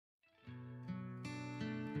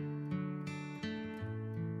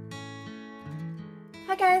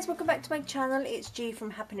Hi guys, welcome back to my channel. It's G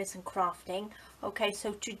from Happiness and Crafting. Okay,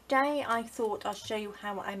 so today I thought I'll show you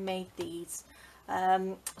how I made these.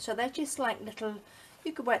 So they're just like little,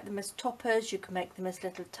 you could wear them as toppers, you can make them as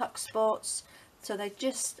little tuck spots. So they're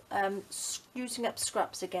just using up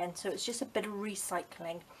scraps again, so it's just a bit of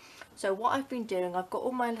recycling. So what I've been doing, I've got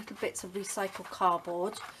all my little bits of recycled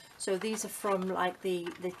cardboard. So these are from like the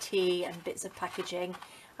tea and bits of packaging.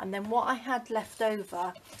 And then what I had left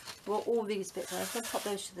over were all these bits. I'm going to put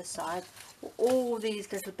those to the side. All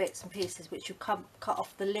these little bits and pieces which you cut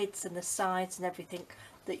off the lids and the sides and everything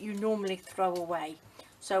that you normally throw away.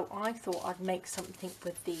 So I thought I'd make something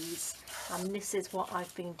with these, and this is what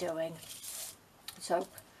I've been doing. So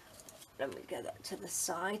let me get that to the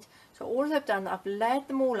side. So all I've done, I've layered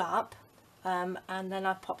them all up, and then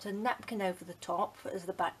I popped a napkin over the top as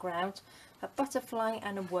the background, a butterfly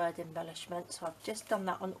and a word embellishment. So I've just done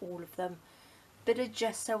that on all of them. Bit of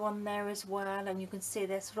gesso on there as well, and you can see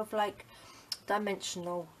they're sort of like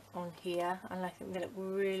dimensional on here, and I think they look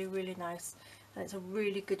really nice, and it's a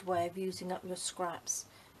really good way of using up your scraps.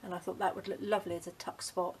 And I thought that would look lovely as a tuck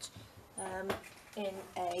spot in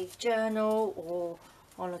a journal or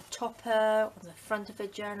on a topper on the front of a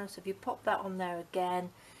journal. So if you pop that on there again,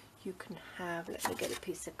 you can have, let me get a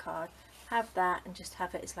piece of card, have that and just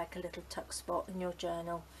have it as like a little tuck spot in your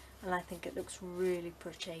journal, and I think it looks really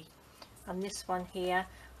pretty. And this one here,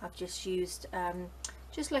 I've just used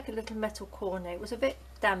just like a little metal corner. It was a bit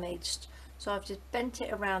damaged, so I've just bent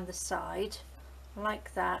it around the side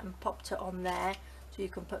like that and popped it on there. So you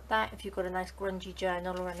can put that, if you've got a nice grungy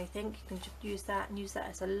journal or anything, you can just use that and use that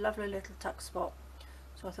as a lovely little tuck spot.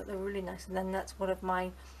 So I thought they were really nice. And then that's one of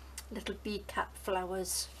my little bee cap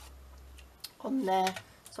flowers on there.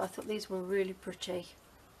 So I thought these were really pretty.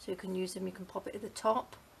 So you can use them, you can pop it at the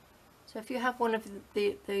top. So if you have one of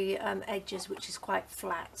the edges which is quite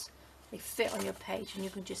flat, they fit on your page, and you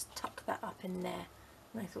can just tuck that up in there.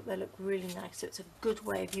 And I thought they look really nice. So it's a good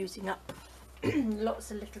way of using up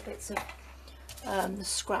lots of little bits of the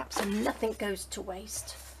scraps, and nothing goes to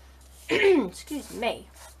waste. Excuse me.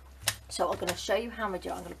 So I'm going to show you how I do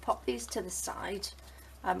it. I'm going to pop these to the side,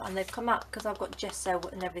 and they've come out because I've got gesso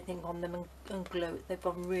and everything on them and glue. They've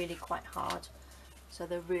gone really quite hard, so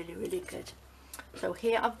they're really good. So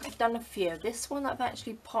here I've done a few. This one I've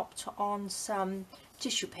actually popped on some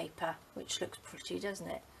tissue paper, which looks pretty, doesn't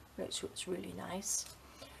it? Which looks really nice.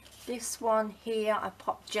 This one here I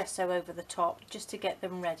popped gesso over the top just to get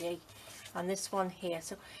them ready, and this one here,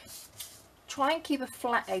 so try and keep a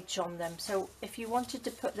flat edge on them. So if you wanted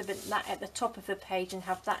to put that at the top of the page and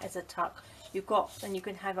have that as a tuck, you've got, and you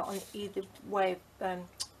can have it on either way,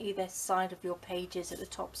 either side of your pages at the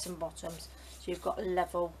tops and bottoms, so you've got a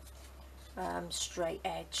level straight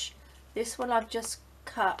edge. This one I've just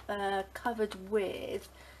covered with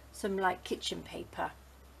some like kitchen paper,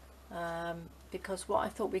 because what I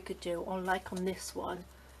thought we could do, on like on this one,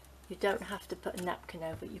 you don't have to put a napkin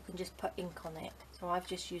over it, you can just put ink on it. So I've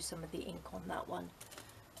just used some of the ink on that one,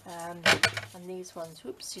 and these ones,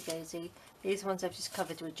 whoopsie daisy, these ones I've just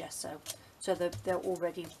covered with gesso, so they're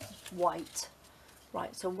already white.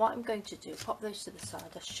 Right, so what I'm going to do, pop those to the side,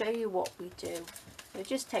 I'll show you what we do. We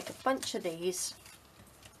just take a bunch of these,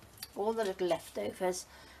 all the little leftovers.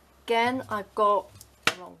 Again, I've got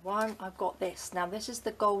the wrong one, I've got this. Now this is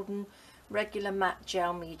the golden regular matte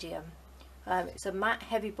gel medium. It's a matte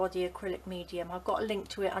heavy body acrylic medium. I've got a link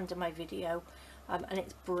to it under my video, and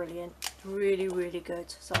it's brilliant, really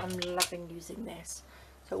good. So I'm loving using this.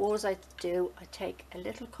 So all I do, I take a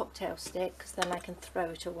little cocktail stick, because then I can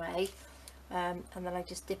throw it away. And then I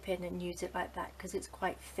just dip in and use it like that, because it's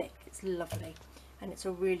quite thick. It's lovely, and it's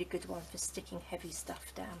a really good one for sticking heavy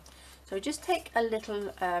stuff down. So just take a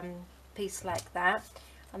little piece like that,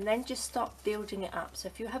 and then just start building it up. So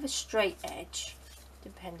if you have a straight edge,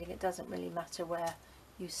 depending, it doesn't really matter where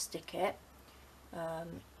you stick it.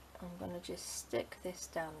 I'm going to just stick this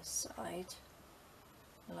down the side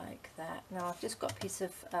like that. Now I've just got a piece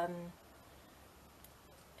of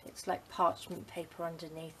it's like parchment paper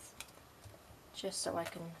underneath, just so I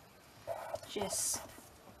can just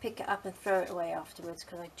pick it up and throw it away afterwards,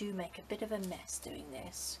 because I do make a bit of a mess doing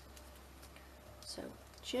this. So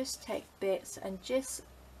just take bits and just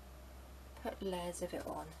put layers of it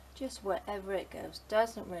on, just wherever it goes,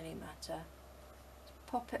 doesn't really matter. Just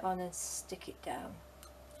pop it on and stick it down,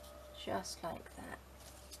 just like that.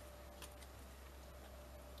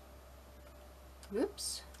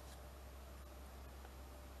 Whoops.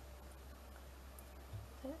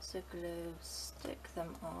 Bits of glue, stick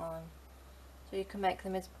them on. So you can make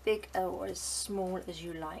them as big or as small as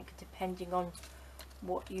you like, depending on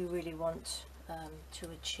what you really want to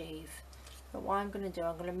achieve. But what I'm going to do,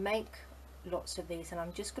 I'm going to make lots of these, and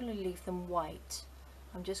I'm just going to leave them white.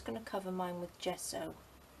 I'm just going to cover mine with gesso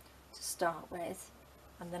to start with,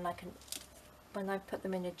 and then I can, when I put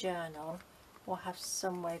them in a journal or have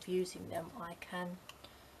some way of using them, I can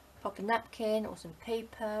pop a napkin or some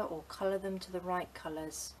paper or colour them to the right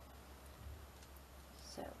colours.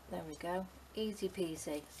 So there we go, easy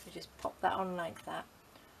peasy. So just pop that on like that.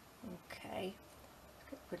 Okay,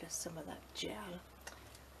 get rid of some of that gel.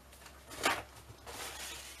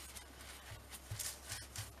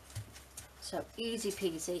 So easy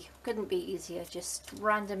peasy, couldn't be easier, just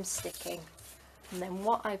random sticking. And then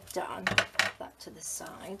what I've done, put that to the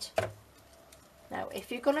side. Now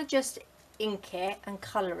if you're going to just ink it and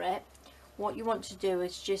colour it, what you want to do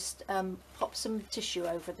is just pop some tissue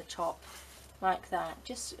over the top like that,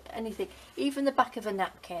 just anything, even the back of a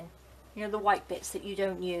napkin, you know, the white bits that you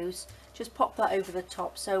don't use, just pop that over the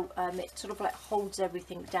top, so it sort of like holds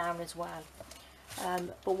everything down as well.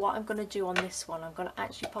 But what I'm going to do on this one, I'm going to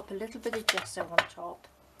actually pop a little bit of gesso on top,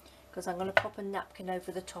 because I'm going to pop a napkin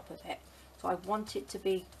over the top of it, so I want it to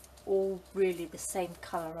be all really the same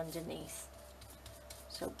colour underneath.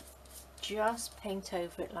 So just paint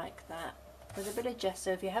over it like that with a bit of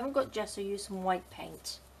gesso. If you haven't got gesso, use some white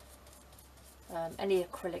paint. Any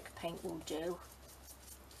acrylic paint will do.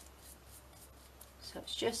 So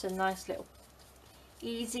it's just a nice little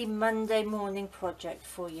easy Monday morning project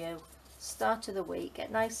for you. Start of the week, get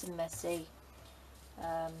nice and messy,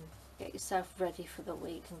 get yourself ready for the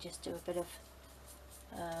week, and just do a bit of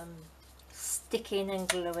sticking and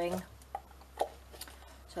gluing.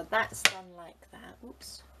 So that's done like that.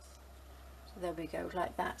 Oops. So there we go,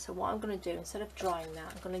 like that. So what I'm going to do, instead of drying that,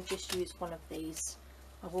 I'm going to just use one of these.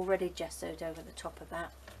 I've already gessoed over the top of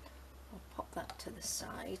that. I'll pop that to the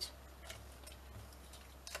side.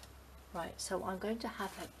 Right, so I'm going to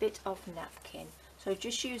have a bit of napkin. So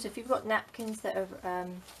just use, if you've got napkins that are,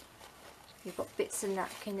 you've got bits of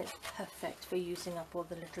napkin, it's perfect for using up all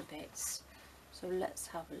the little bits. So let's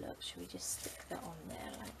have a look. Should we just stick that on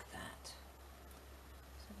there like that?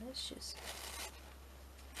 So let's just,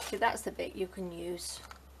 so that's the bit you can use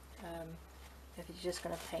if you're just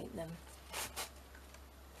going to paint them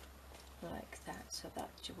like that. So that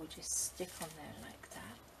will just stick on there like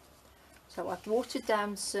that. So I've watered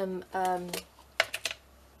down some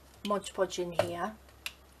Mod Podge in here,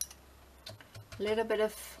 a little bit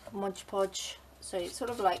of Mod Podge, so it's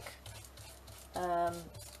sort of like a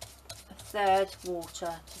third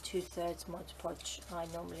water to 2/3 Mod Podge I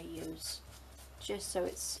normally use, just so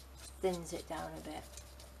it thins it down a bit,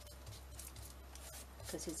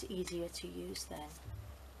 because it's easier to use then.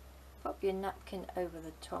 Pop your napkin over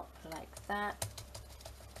the top like that,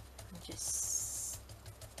 and just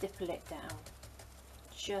stipple it down,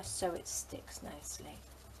 just so it sticks nicely.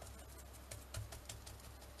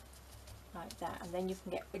 Like that, and then you can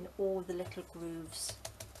get in all the little grooves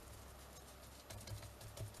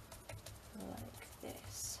like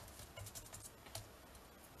this.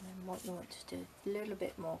 And then what you want to do, a little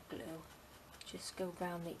bit more glue, just go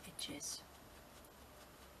around the edges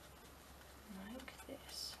like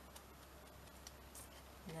this,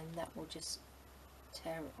 and then that will just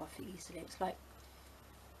tear it off easily. It's like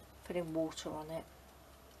putting water on it.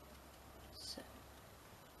 So,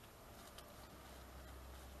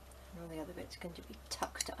 and all the other bits are going to be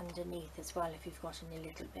tucked underneath as well if you've got any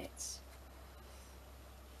little bits.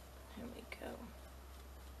 There we go.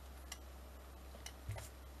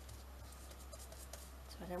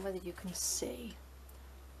 So I don't know whether you can see.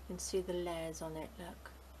 You can see the layers on it,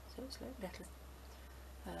 look. So it's like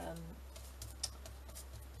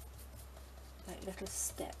little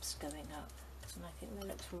steps going up, and I think that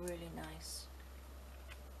looks really nice.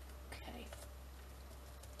 Okay,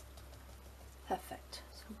 perfect.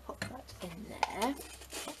 So pop that in there,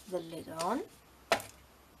 pop the lid on.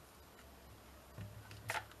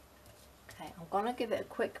 Okay, I'm gonna give it a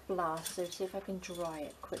quick blast, so see if I can dry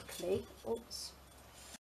it quickly. Oops.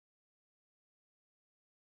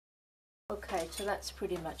 Okay, so that's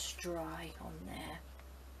pretty much dry on there.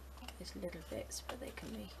 There's little bits, but they can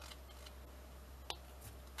be.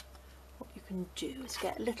 What you can do is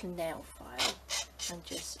get a little nail file and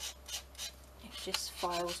just, it just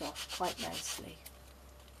files off quite nicely,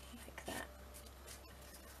 like that.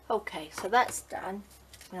 Okay, so that's done.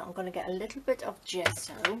 Now I'm going to get a little bit of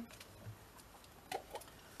gesso,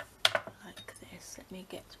 like this. Let me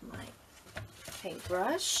get my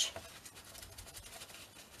paintbrush.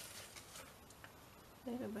 A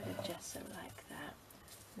little bit of gesso like that,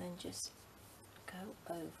 and then just go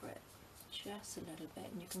over it just a little bit,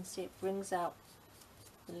 and you can see it brings out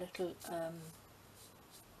the little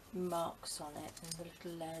marks on it and the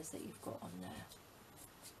little layers that you've got on there.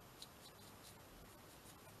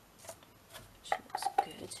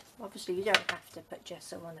 good. Obviously you don't have to put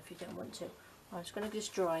gesso on if you don't want to. I'm just going to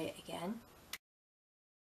just dry it again.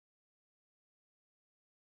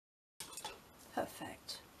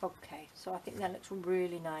 Perfect. Okay, so I think that looks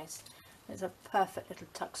really nice. There's a perfect little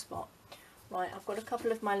tuck spot. Right, I've got a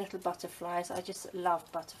couple of my little butterflies. I just love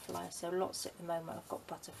butterflies, so lots at the moment I've got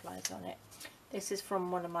butterflies on it. This is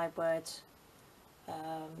from one of my Word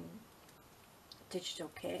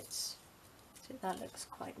digital kits. So that looks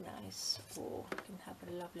quite nice. Or I can have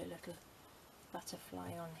a lovely little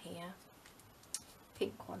butterfly on here.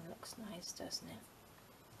 Pink one looks nice, doesn't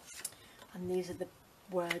it? And these are the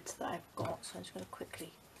words that I've got, so I'm just going to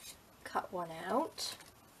quickly cut one out.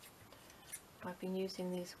 I've been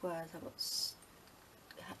using these words.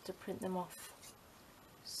 I had to print them off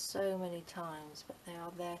so many times, but they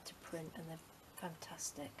are there to print and they're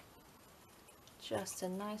fantastic. Just a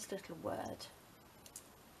nice little word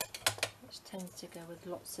which tends to go with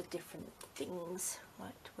lots of different things.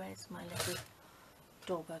 Right, where's my little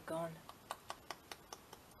dauber gone?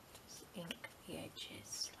 Just ink the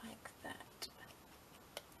edges like that.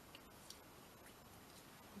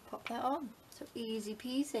 And pop that on. So easy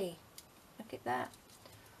peasy. Look at that.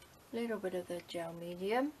 Little bit of the gel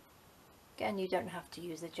medium. Again, you don't have to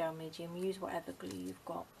use the gel medium. Use whatever glue you've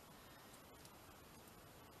got.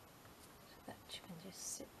 So that you can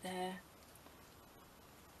just sit there.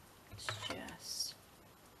 Let's just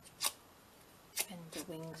bend the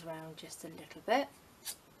wings round just a little bit.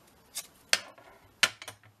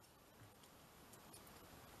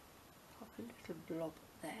 Pop a little blob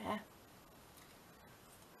there.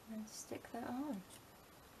 And stick that on.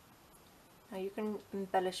 Now you can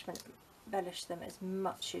embellish them as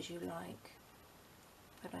much as you like,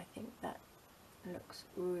 but I think that looks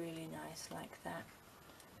really nice like that.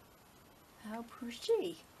 How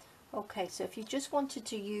pretty. Okay, so if you just wanted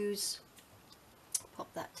to use,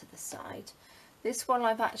 pop that to the side. This one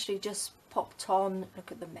I've actually just popped on,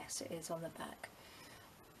 look at the mess it is on the back.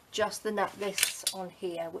 Just this on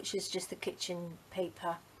here, which is just the kitchen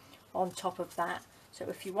paper on top of that. So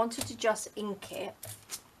if you wanted to just ink it,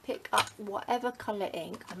 pick up whatever colour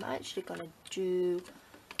ink. I'm actually going to do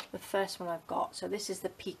the first one I've got. So this is the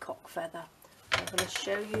peacock feather. I'm going to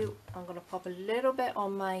show you. I'm going to pop a little bit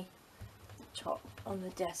on my top on the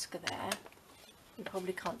desk there. You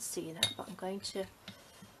probably can't see that, but I'm going to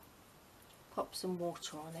pop some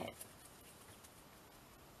water on it.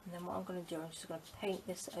 And then what I'm going to do, I'm just going to paint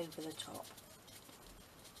this over the top.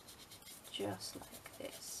 Just like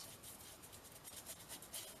this.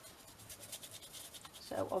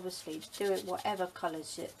 So obviously do it whatever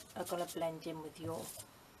colours are going to blend in with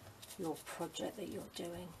your project that you're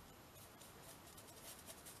doing.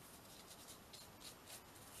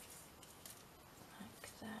 Like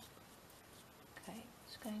that. Okay, I'm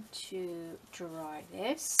just going to dry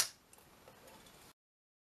this.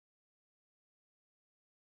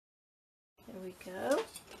 There we go.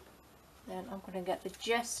 Then I'm going to get the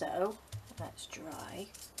gesso, that's dry,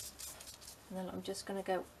 and then I'm just going to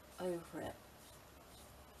go over it.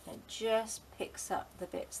 It just picks up the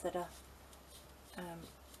bits that are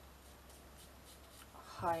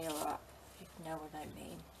higher up, if you know what I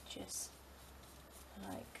mean, just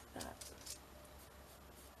like that.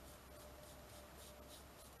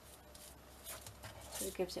 So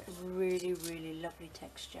it gives it a really, really lovely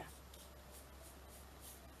texture.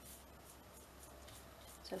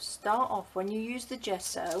 So start off, when you use the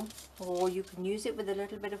gesso, or you can use it with a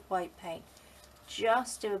little bit of white paint,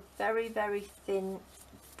 just do a very, very thin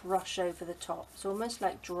brush over the top. It's almost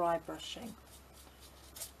like dry brushing,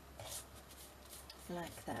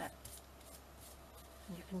 like that.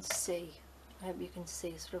 And you can see, I hope you can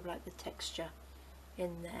see sort of like the texture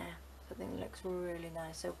in there. I think it looks really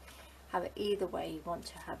nice. So have it either way you want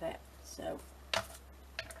to have it. So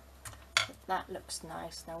that looks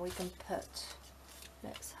nice. Now we can put,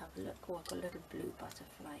 let's have a look. Oh, I've got a little blue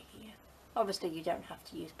butterfly here. Obviously you don't have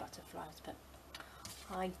to use butterflies, but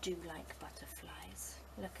I do like butterflies.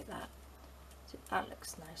 Look at that. So that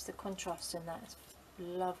looks nice. The contrast in that is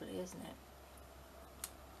lovely, isn't it?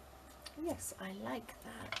 Yes, I like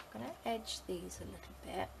that. I'm going to edge these a little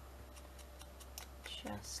bit.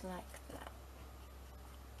 Just like that.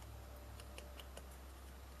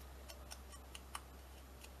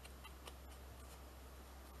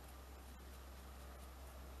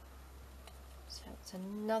 So it's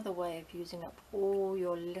another way of using up all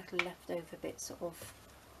your little leftover bits of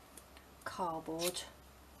cardboard.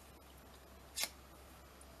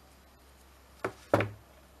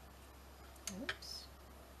 Oops.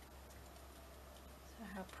 So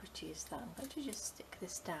how pretty is that? I'm going to just stick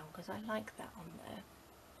this down because I like that on there.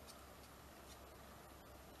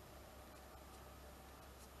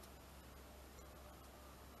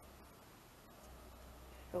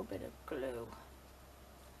 little bit of glue.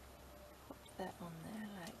 Put that on there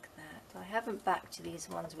like that. I haven't backed these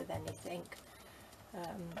ones with anything,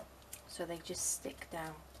 so they just stick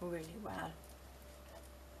down really well.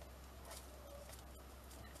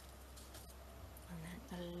 And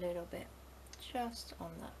then a little bit just on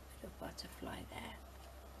that bit of butterfly there.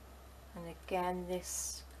 And again,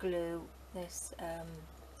 this glue, this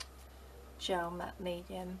gel matte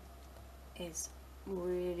medium is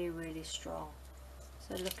really strong.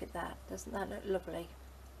 So look at that, doesn't that look lovely?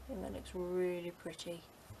 I think that looks really pretty.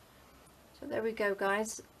 So there we go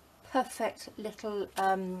guys, perfect little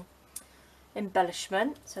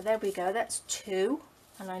embellishment. So there we go, that's 2,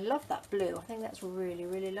 and I love that blue. I think that's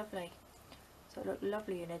really lovely. So it looked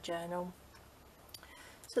lovely in a journal.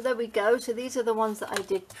 So there we go. So these are the ones that I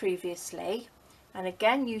did previously, and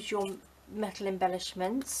again, use your metal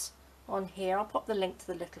embellishments on here. I'll pop the link to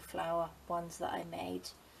the little flower ones that I made,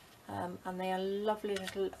 and they are lovely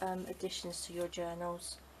little additions to your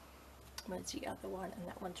journals. Where's the other one? And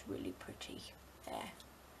that one's really pretty there.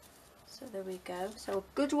 So there we go. So a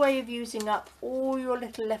good way of using up all your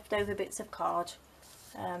little leftover bits of card,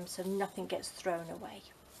 so nothing gets thrown away.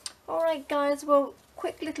 Alright guys, well,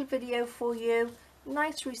 quick little video for you,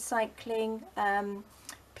 nice recycling.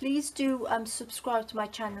 Please do subscribe to my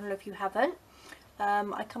channel if you haven't.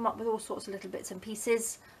 I come up with all sorts of little bits and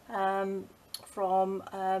pieces, from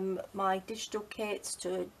my digital kits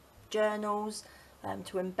to journals,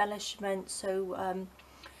 to embellishments. So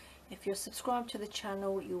if you're subscribed to the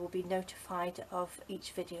channel, you will be notified of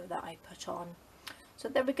each video that I put on. So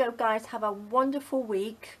there we go guys, have a wonderful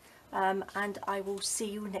week, and I will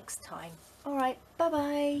see you next time. Alright, bye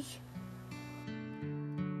bye.